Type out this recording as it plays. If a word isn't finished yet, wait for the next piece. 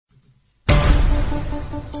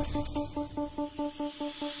This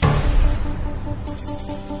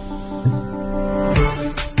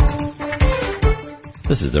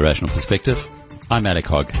is The Rational Perspective. I'm Alec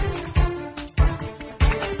Hogg.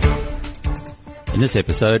 In this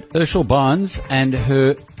episode, Ursel Barnes and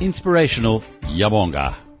her inspirational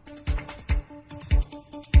Yabonga.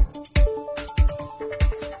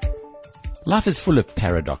 Life is full of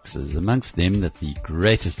paradoxes, amongst them that the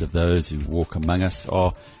greatest of those who walk among us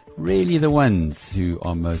are really the ones who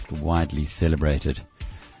are most widely celebrated.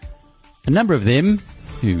 A number of them,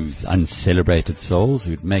 whose uncelebrated souls,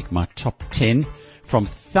 who'd make my top 10 from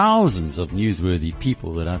thousands of newsworthy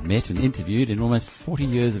people that I've met and interviewed in almost 40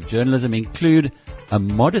 years of journalism, include a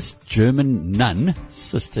modest German nun,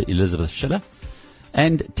 Sister Elisabeth Schiller,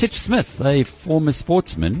 and Tich Smith, a former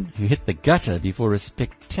sportsman who hit the gutter before a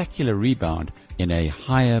spectacular rebound in a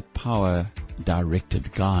higher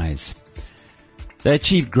power-directed guise. They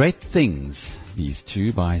achieved great things, these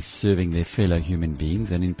two, by serving their fellow human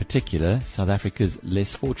beings, and in particular, South Africa's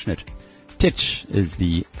less fortunate. Tich is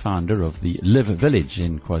the founder of the LIV Village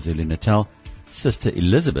in KwaZulu-Natal. Sister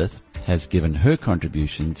Elisabeth has given her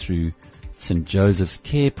contribution through St. Joseph's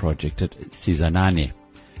Care Project at Sizanani.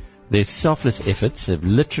 Their selfless efforts have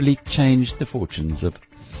literally changed the fortunes of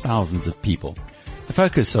thousands of people. The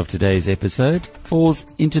focus of today's episode falls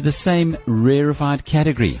into the same rarified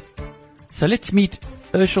category. So let's meet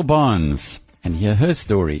Ursel Barnes and hear her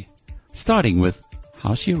story, starting with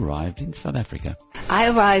how she arrived in South Africa. I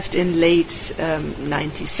arrived in late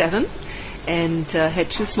 97 and had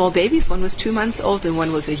two small babies. One was 2 months old and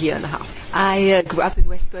one was a year and a half. I grew up in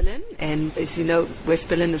West Berlin, and as you know, West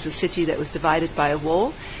Berlin is a city that was divided by a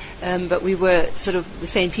wall, but we were sort of the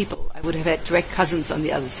same people. I would have had direct cousins on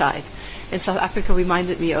the other side. And South Africa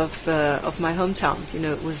reminded me of my hometown. You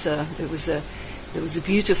know, it was a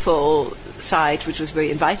beautiful side which was very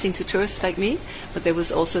inviting to tourists like me, but there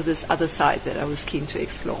was also this other side that I was keen to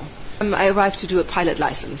explore. I arrived to do a pilot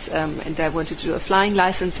license, and I wanted to do a flying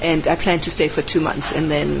license, and I planned to stay for 2 months and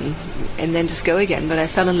then just go again. But I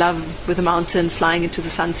fell in love with the mountain, flying into the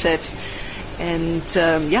sunset, and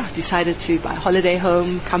decided to buy a holiday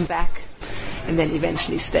home, come back, and then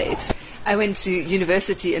eventually stayed. I went to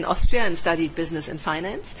university in Austria and studied business and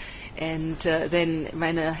finance, and then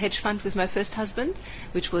ran a hedge fund with my first husband,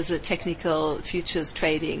 which was a technical futures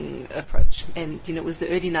trading approach. And it was the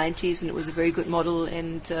early 90s, and it was a very good model.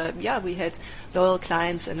 And we had loyal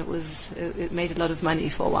clients, and it made a lot of money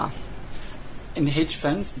for a while. In hedge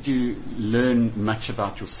funds, did you learn much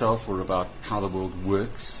about yourself or about how the world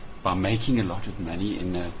works by making a lot of money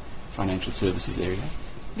in the financial services area?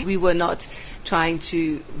 We were not trying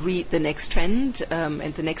to read the next trend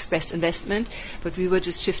and the next best investment, but we were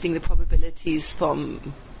just shifting the probabilities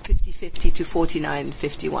from 50-50 to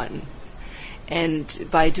 49-51. And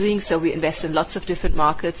by doing so, we invest in lots of different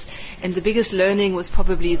markets. And the biggest learning was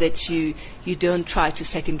probably that you don't try to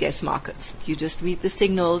second-guess markets. You just read the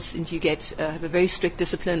signals, and you have a very strict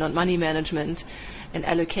discipline on money management and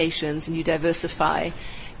allocations, and you diversify.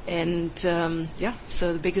 And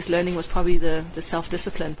so the biggest learning was probably the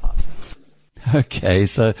self-discipline part. Okay,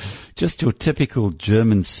 so just your typical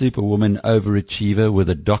German superwoman overachiever with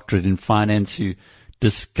a doctorate in finance who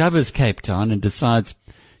discovers Cape Town and decides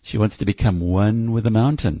she wants to become one with the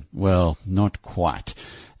mountain. Well, not quite,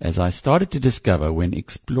 as I started to discover when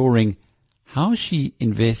exploring how she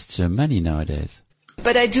invests her money nowadays.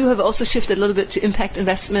 But I do have also shifted a little bit to impact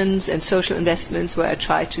investments and social investments, where I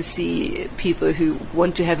try to see people who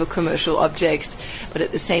want to have a commercial object, but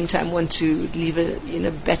at the same time want to leave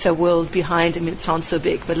a better world behind. I mean, it sounds so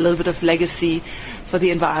big, but a little bit of legacy for the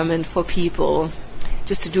environment, for people,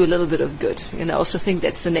 just to do a little bit of good. And I also think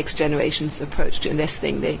that's the next generation's approach to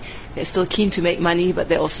investing. They're still keen to make money, but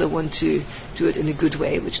they also want to do it in a good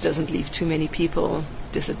way, which doesn't leave too many people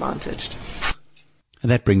disadvantaged. And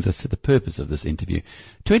that brings us to the purpose of this interview.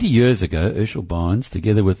 20 years ago, Ursel Barnes,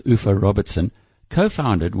 together with Ufa Robertson,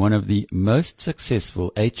 co-founded one of the most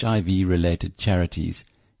successful HIV-related charities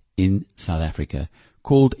in South Africa,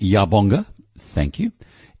 called Yabonga. Thank you.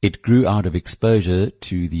 It grew out of exposure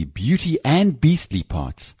to the beauty and beastly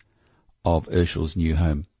parts of Ursel's new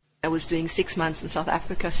home. I was doing 6 months in South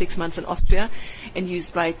Africa, 6 months in Austria, and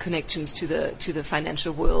used my connections to the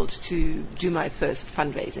financial world to do my first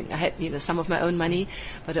fundraising. I had some of my own money,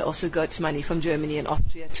 but I also got money from Germany and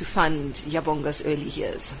Austria to fund Yabonga's early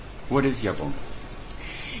years. What is Yabonga?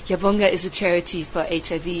 Yabonga is a charity for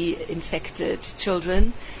HIV-infected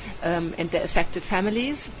children and their affected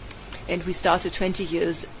families. And we started 20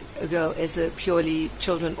 years ago as a purely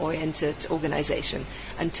children-oriented organization,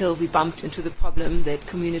 until we bumped into the problem that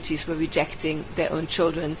communities were rejecting their own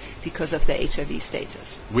children because of their HIV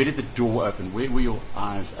status. Where did the door open? Where were your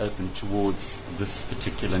eyes open towards this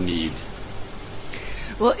particular need?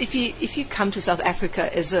 Well, if you come to South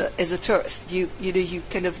Africa as a tourist, you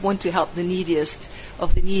kind of want to help the neediest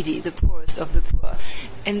of the needy, the poorest of the poor,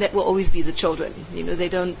 and that will always be the children. They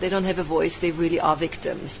don't have a voice. They really are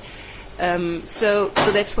victims. So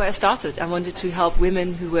that's where I started. I wanted to help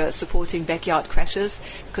women who were supporting backyard crashes,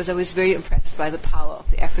 because I was very impressed by the power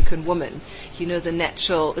of the African woman. The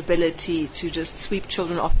natural ability to just sweep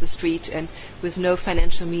children off the street and with no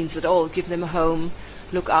financial means at all, give them a home,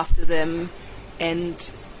 look after them,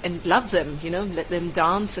 and love them, let them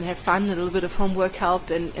dance and have fun, a little bit of homework help,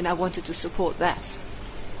 and I wanted to support that.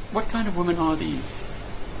 What kind of women are these?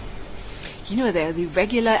 They're the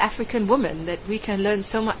regular African women that we can learn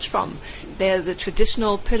so much from. They're the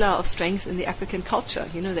traditional pillar of strength in the African culture.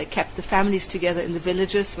 They kept the families together in the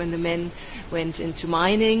villages when the men went into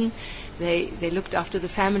mining. They looked after the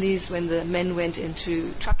families when the men went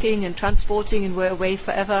into trucking and transporting and were away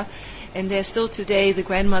forever. And they're still today the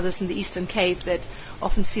grandmothers in the Eastern Cape that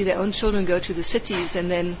often see their own children go to the cities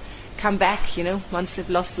and then come back, once they've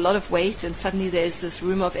lost a lot of weight, and suddenly there's this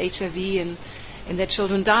rumor of HIV and their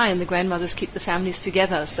children die, and the grandmothers keep the families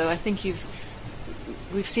together. So I think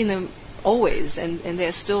we've seen them always, and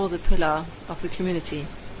they're still the pillar of the community.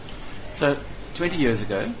 So 20 years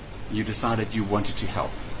ago, you decided you wanted to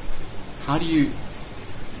help. How do you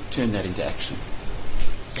turn that into action?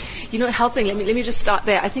 Helping, let me just start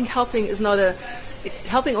there. I think helping is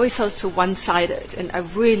helping always sounds so one-sided, and I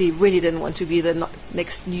really, really didn't want to be the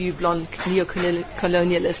next new blonde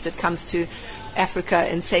neo-colonialist that comes to Africa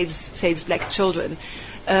and saves black children.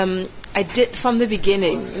 I did from the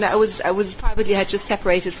beginning, and I was privately had just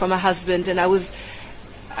separated from my husband, and I was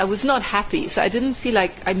not happy, so I didn't feel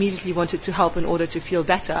like I immediately wanted to help in order to feel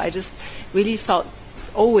better. I just really felt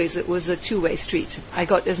always it was a two-way street. I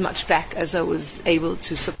got as much back as I was able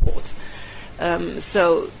to support.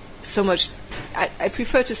 So much. I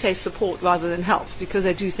prefer to say support rather than help, because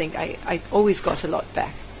I do think I always got a lot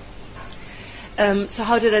back. So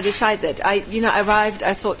how did I decide that? I arrived,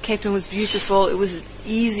 I thought Cape Town was beautiful. It was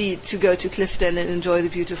easy to go to Clifton and enjoy the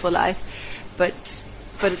beautiful life, but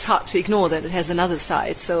it's hard to ignore that it has another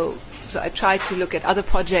side. So I tried to look at other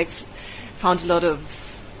projects, found a lot of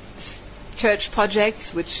church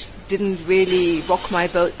projects which didn't really rock my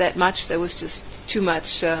boat that much. There was just too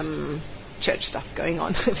much church stuff going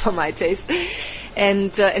on for my taste.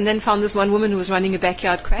 And then found this one woman who was running a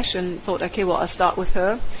backyard crash and thought, okay, well, I'll start with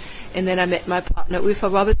her. And then I met my partner, Ufa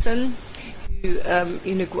Robertson, who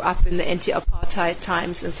grew up in the anti-apartheid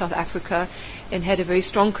times in South Africa and had a very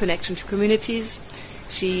strong connection to communities.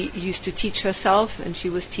 She used to teach herself, and she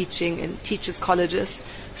was teaching in teachers' colleges,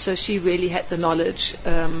 so she really had the knowledge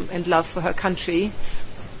and love for her country.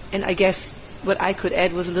 And I guess what I could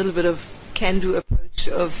add was a little bit of can-do approach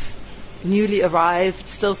of newly arrived,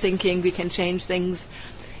 still thinking we can change things,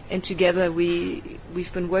 and together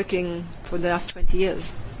we've been working for the last 20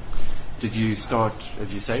 years. Did you start,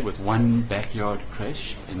 as you say, with one backyard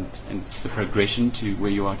crash and the progression to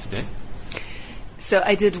where you are today? So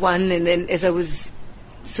I did one, and then as I was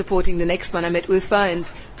supporting the next one, I met Ufa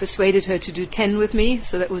and persuaded her to do 10 with me.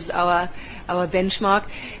 So that was our benchmark.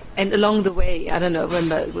 And along the way, I don't know,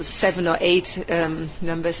 remember it was 7 or 8,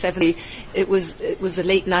 number 7. It was the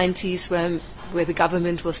late 90s where the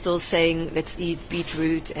government was still saying, let's eat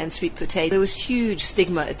beetroot and sweet potato. There was huge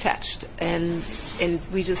stigma attached, and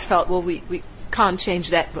we just felt, well, we can't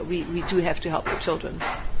change that, but we do have to help the children.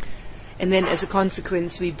 And then as a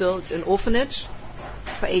consequence, we built an orphanage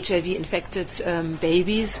for HIV-infected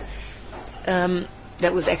babies.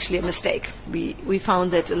 That was actually a mistake. We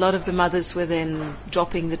found that a lot of the mothers were then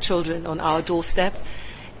dropping the children on our doorstep,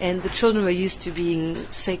 and the children were used to being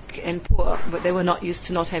sick and poor, but they were not used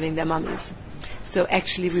to not having their mummies. So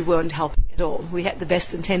actually we weren't helping at all. We had the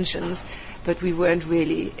best intentions, but we weren't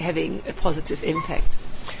really having a positive impact.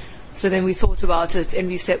 So then we thought about it, and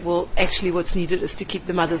we said, well, actually what's needed is to keep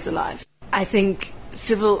the mothers alive. I think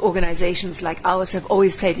civil organizations like ours have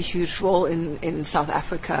always played a huge role in South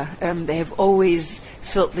Africa. They have always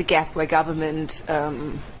filled the gap where government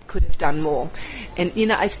could have done more. And,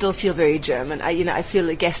 I still feel very German. I feel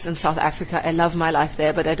a guest in South Africa. I love my life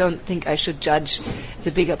there, but I don't think I should judge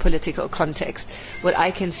the bigger political context. What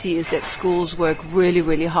I can see is that schools work really,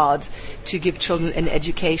 really hard to give children an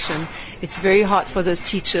education. It's very hard for those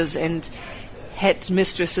teachers and head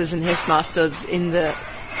mistresses and headmasters in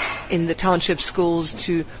the township schools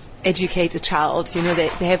to educate a child. You know, they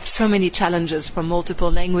have so many challenges, from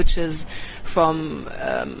multiple languages, from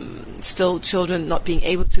still children not being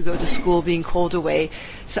able to go to school, being called away.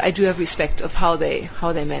 So I do have respect of how they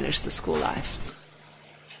manage the school life.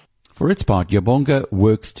 For its part, Yabonga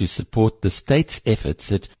works to support the state's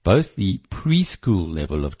efforts at both the preschool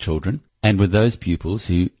level of children and with those pupils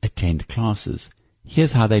who attend classes.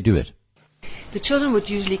 Here's how they do it. The children would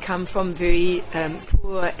usually come from very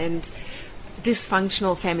poor and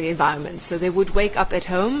dysfunctional family environments. So they would wake up at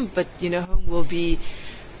home, but, you know, home will be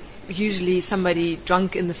usually somebody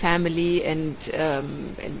drunk in the family and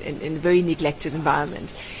in a very neglected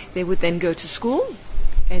environment. They would then go to school,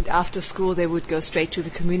 and after school they would go straight to the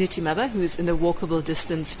community mother, who is in a walkable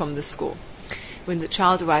distance from the school. When the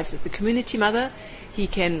child arrives at the community mother, he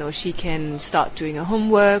can or she can start doing a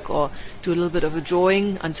homework or do a little bit of a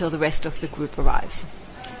drawing until the rest of the group arrives.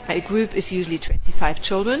 A group is usually 25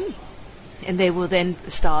 children, and they will then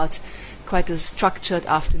start quite a structured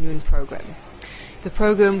afternoon program. The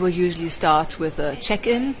program will usually start with a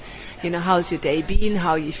check-in. You know, how's your day been?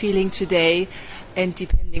 How are you feeling today? And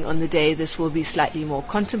depending on the day, this will be slightly more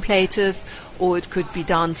contemplative, or it could be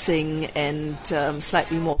dancing and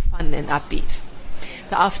slightly more fun and upbeat.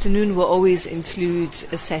 The afternoon will always include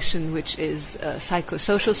a session which is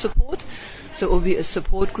psychosocial support. So it will be a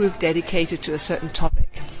support group dedicated to a certain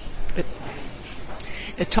topic.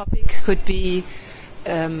 A topic could be,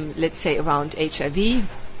 let's say, around HIV,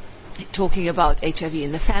 talking about HIV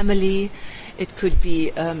in the family. It could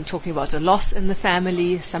be talking about a loss in the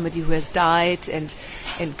family, somebody who has died, and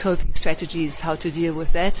coping strategies, how to deal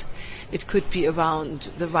with that. It could be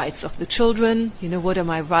around the rights of the children. You know, what are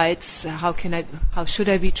my rights? How should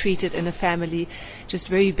I be treated in a family? Just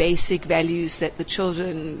very basic values that the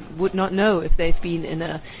children would not know if they've been in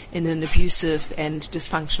an abusive and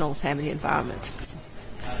dysfunctional family environment.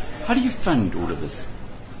 How do you fund all of this?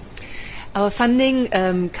 Our funding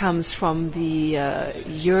comes from the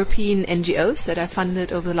European NGOs that are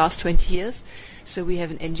funded over the last 20 years. So we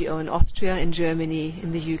have an NGO in Austria, in Germany,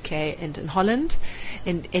 in the UK, and in Holland.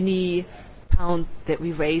 And any pound that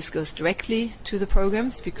we raise goes directly to the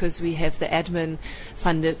programs, because we have the admin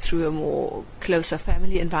funded through a more closer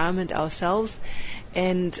family environment ourselves.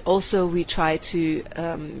 And also we try to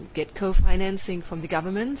get co-financing from the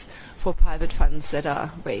governments for private funds that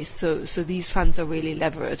are raised. So these funds are really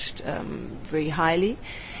leveraged very highly.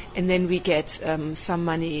 And then we get some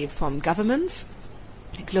money from governments,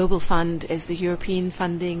 Global Fund as the European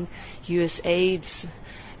funding, USAID,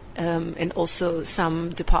 and also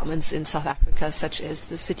some departments in South Africa, such as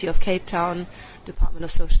the City of Cape Town, Department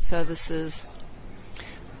of Social Services,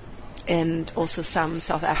 and also some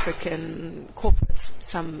South African corporates,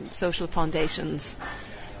 some social foundations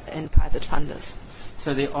and private funders.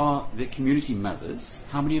 So there are the community mothers.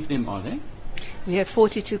 How many of them are there? We have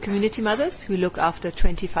 42 community mothers who look after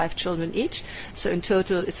 25 children each. So in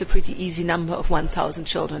total, it's a pretty easy number of 1,000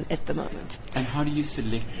 children at the moment. And how do you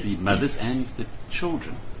select the mothers and the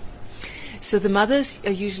children? So the mothers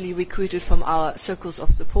are usually recruited from our circles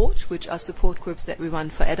of support, which are support groups that we run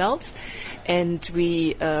for adults. And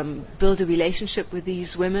we build a relationship with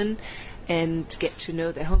these women and get to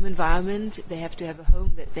know their home environment. They have to have a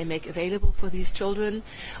home that they make available for these children.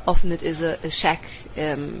 Often it is a shack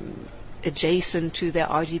adjacent to their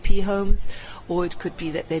RGP homes, or it could be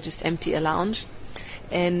that they just empty a lounge.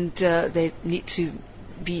 And they need to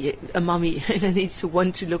be a mummy, and they need to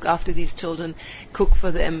want to look after these children, cook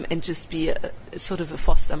for them, and just be a sort of a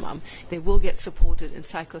foster mum. They will get supported in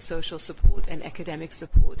psychosocial support and academic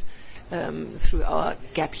support through our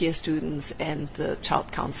gap year students and the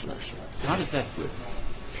child counselors. How does that work?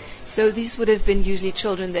 So these would have been usually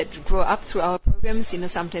children that grow up through our programs. You know,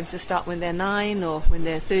 sometimes they start when they're 9 or when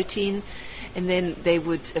they're 13, and then they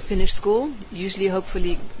would finish school, usually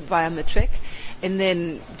hopefully via matric, and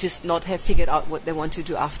then just not have figured out what they want to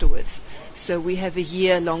do afterwards. So we have a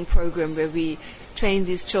year-long program where we train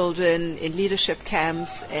these children in leadership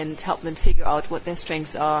camps and help them figure out what their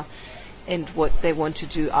strengths are and what they want to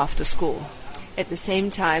do after school. At the same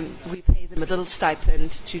time, we pay them a little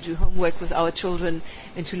stipend to do homework with our children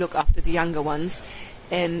and to look after the younger ones.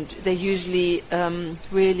 And they usually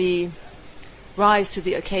really rise to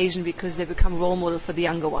the occasion because they become role model for the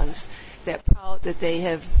younger ones. They're proud that they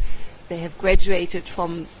have graduated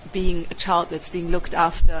from being a child that's being looked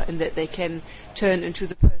after, and that they can turn into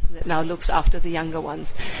the person that now looks after the younger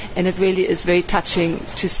ones. And it really is very touching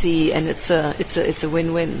to see, and it's a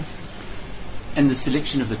win-win. And the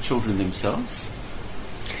selection of the children themselves?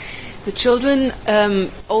 The children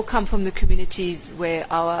all come from the communities where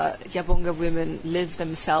our Yabonga women live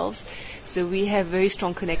themselves. So we have very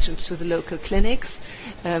strong connections to the local clinics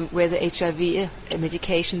where the HIV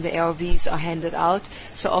medication, the ARVs, are handed out.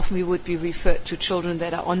 So often we would be referred to children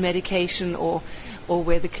that are on medication or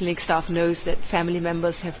where the clinic staff knows that family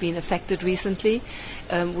members have been affected recently.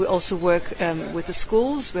 We also work with the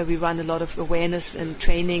schools where we run a lot of awareness and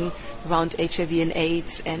training around HIV and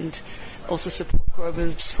AIDS, and also support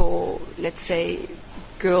programs for, let's say,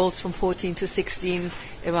 girls from 14 to 16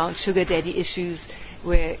 around sugar daddy issues,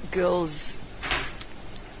 where girls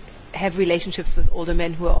have relationships with older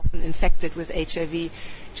men who are often infected with HIV,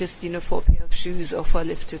 just, for a pair of shoes or for a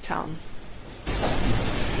lift to town.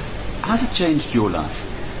 How's it changed your life,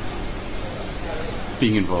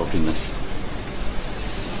 being involved in this?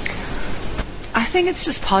 I think it's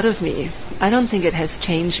just part of me. I don't think it has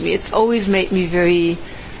changed me. It's always made me very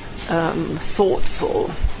thoughtful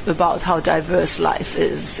about how diverse life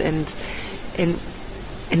is, and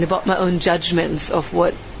about my own judgments of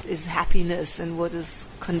what is happiness and what is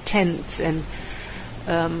content, and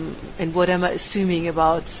what am I assuming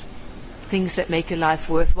about things that make a life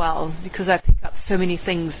worthwhile, because I pick up so many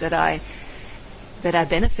things that I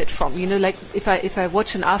benefit from. Like if I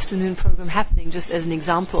watch an afternoon program happening, just as an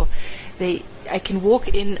example, I can walk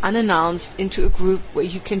in unannounced into a group where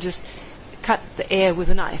you can just cut the air with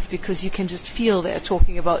a knife, because you can just feel they're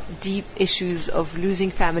talking about deep issues of losing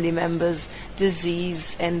family members,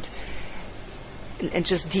 disease, and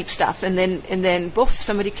just deep stuff. And then boof,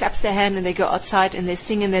 somebody claps their hand and they go outside and they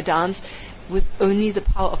sing and they dance with only the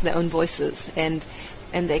power of their own voices, and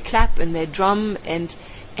they clap and they drum, and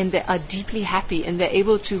they are deeply happy, and they're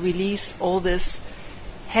able to release all this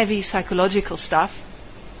heavy psychological stuff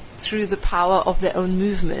through the power of their own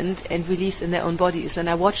movement and release in their own bodies. And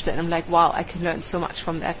I watch that and I'm like, wow, I can learn so much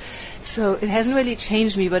from that. So it hasn't really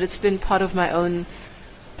changed me, but it's been part of my own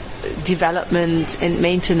development and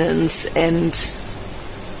maintenance and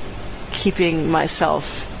keeping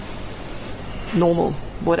myself normal,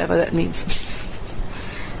 whatever that means.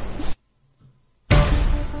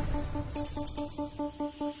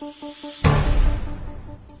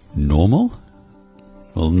 Normal?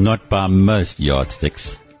 Well, not by most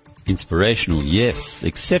yardsticks. Inspirational, yes.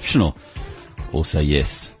 Exceptional, also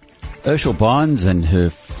yes. Ursel Barnes and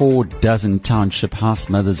her 4 dozen township house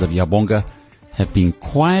mothers of Yabonga have been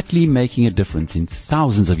quietly making a difference in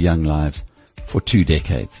thousands of young lives for 2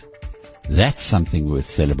 decades. That's something worth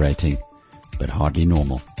celebrating, but hardly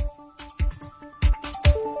normal.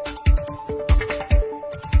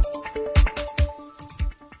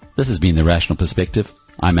 This has been The Rational Perspective.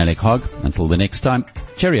 I'm Alec Hogg. Until the next time,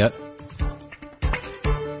 cheerio.